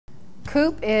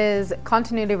COOP is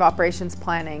continuity of operations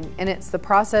planning, and it's the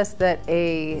process that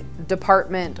a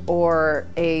department or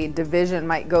a division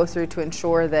might go through to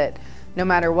ensure that no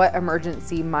matter what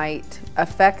emergency might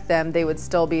affect them, they would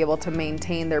still be able to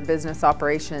maintain their business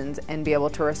operations and be able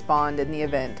to respond in the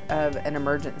event of an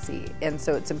emergency. And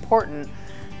so it's important,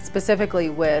 specifically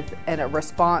with a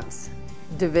response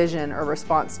division or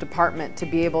response department, to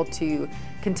be able to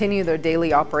continue their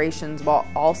daily operations while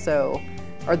also,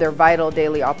 or their vital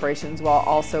daily operations, while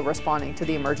also responding to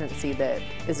the emergency that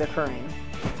is occurring.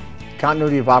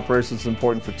 Continuity of operations is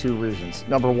important for two reasons.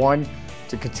 Number one,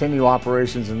 to continue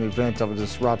operations in the event of a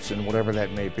disruption, whatever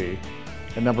that may be.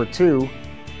 And number two,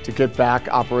 to get back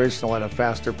operational at a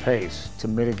faster pace, to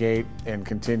mitigate and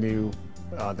continue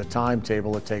the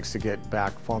timetable it takes to get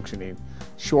back functioning.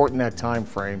 Shorten that time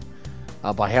frame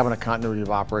by having a continuity of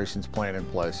operations plan in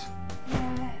place.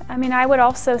 I mean, I would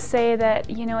also say that,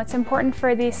 it's important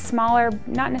for these smaller,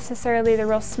 not necessarily the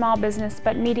real small business,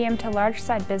 but medium to large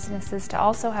side businesses to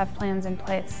also have plans in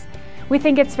place. We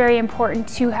think it's very important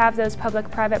to have those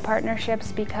public-private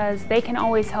partnerships because they can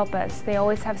always help us. They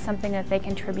always have something that they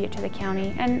contribute to the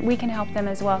county, and we can help them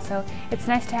as well. So it's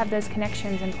nice to have those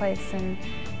connections in place and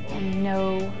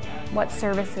know what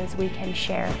services we can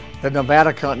share. The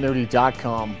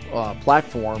NevadaContinuity.com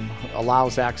platform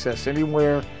allows access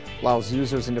anywhere, allows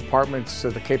users and departments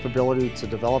the capability to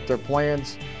develop their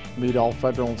plans, meet all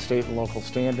federal and state and local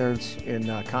standards in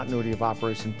continuity of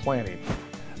operation planning.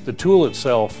 The tool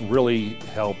itself really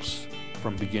helps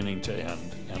from beginning to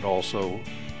end, and also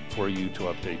for you to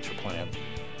update your plan.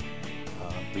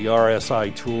 The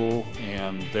RSI tool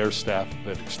and their staff have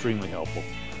been extremely helpful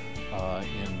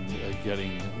in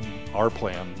getting our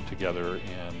plan together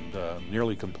and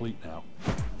nearly complete now.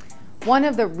 One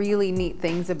of the really neat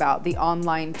things about the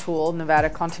online tool,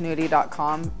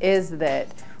 NevadaContinuity.com, is that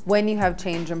when you have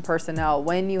change in personnel,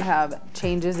 when you have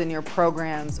changes in your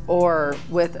programs, or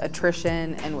with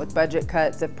attrition and with budget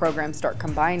cuts, if programs start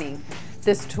combining,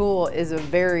 this tool is a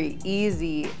very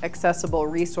easy, accessible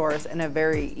resource and a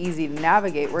very easy to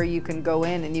navigate, where you can go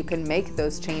in and you can make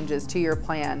those changes to your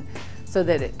plan so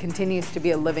that it continues to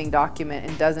be a living document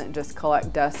and doesn't just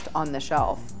collect dust on the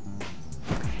shelf.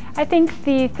 I think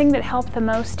the thing that helped the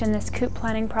most in this COOP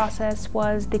planning process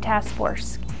was the task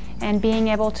force and being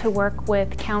able to work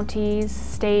with counties,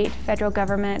 state, federal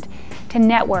government to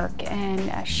network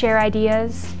and share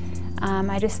ideas.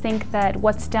 I just think that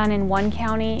what's done in one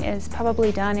county is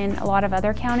probably done in a lot of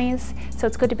other counties, so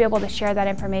it's good to be able to share that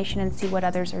information and see what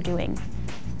others are doing.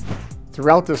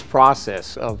 Throughout this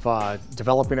process of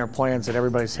developing our plans and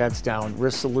everybody's heads down,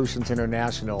 Risk Solutions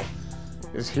International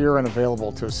is here and available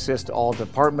to assist all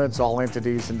departments, all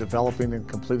entities in developing and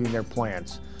completing their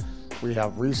plans. We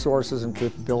have resources and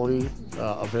capability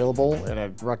available, and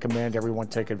I'd recommend everyone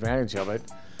take advantage of it,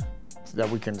 so that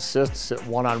we can assist, sit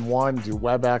one-on-one, do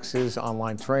WebExes,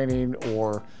 online training,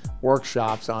 or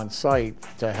workshops on site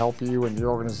to help you and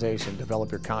your organization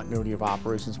develop your continuity of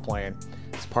operations plan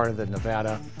as part of the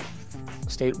Nevada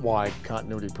statewide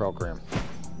continuity program.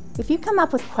 If you come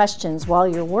up with questions while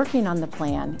you're working on the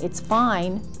plan, it's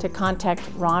fine to contact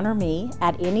Ron or me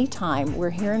at any time. We're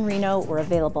here in Reno, we're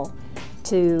available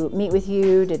to meet with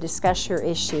you, to discuss your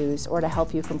issues, or to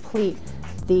help you complete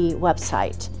the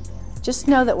website. Just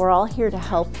know that we're all here to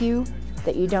help you,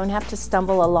 that you don't have to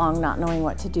stumble along not knowing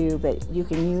what to do, but you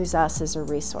can use us as a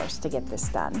resource to get this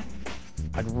done.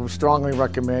 I'd strongly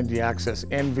recommend you access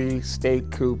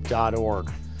nvstatecoop.org.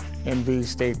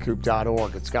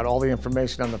 nvstatecoop.org. It's got all the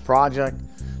information on the project,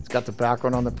 it's got the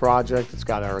background on the project, it's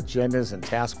got our agendas and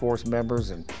task force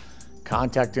members and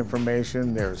contact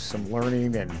information. There's some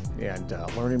learning and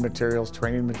learning materials,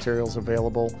 training materials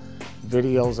available,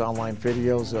 videos, online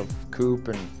videos of COOP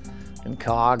and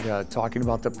COG talking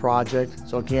about the project.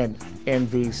 So again,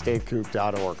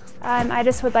 nvstatecoop.org. I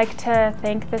just would like to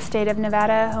thank the State of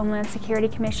Nevada Homeland Security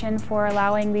Commission for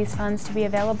allowing these funds to be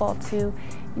available to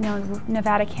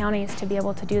Nevada counties to be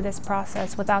able to do this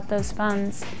process. Without those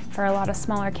funds, for a lot of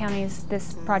smaller counties,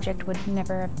 this project would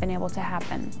never have been able to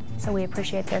happen. So we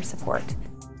appreciate their support.